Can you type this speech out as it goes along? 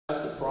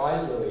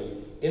surprisingly,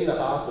 in the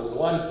hospital, there's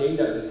a lot of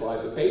data on this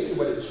slide, but basically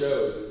what it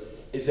shows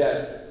is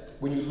that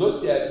when you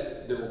looked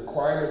at the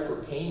requirement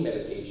for pain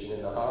medication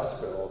in the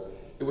hospital,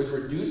 it was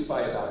reduced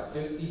by about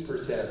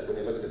 50% when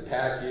they looked at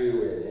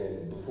PACU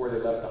and before they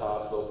left the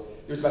hospital.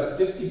 There was about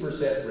a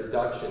 50%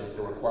 reduction in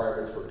the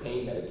requirements for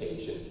pain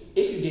medication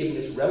if you gave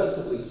them this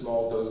relatively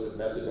small dose of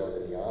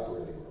methadone in the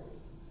operating room.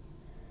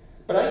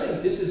 But I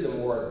think this is the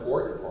more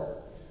important part.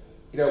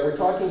 You know, we're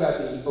talking about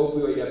the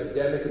opioid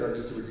epidemic and our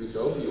need to reduce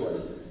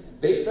opioids.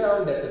 They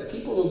found that the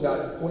people who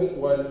got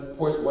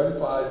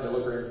 0.15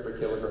 milligrams per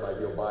kilogram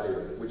ideal body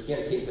weight, which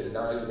again came to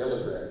 9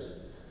 milligrams,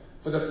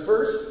 for the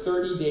first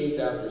 30 days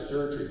after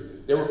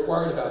surgery, they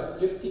required about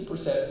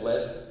 50%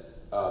 less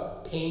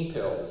pain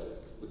pills,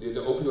 the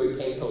opioid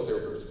pain pills that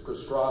were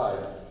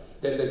prescribed,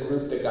 than the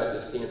group that got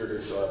the standard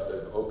of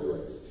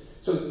opioids.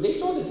 So they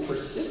saw this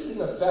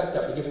persistent effect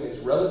after giving this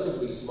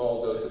relatively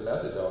small dose of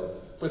methadone.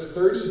 For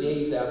 30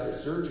 days after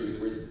surgery,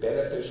 there was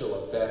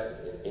beneficial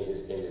effect in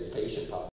this patient population.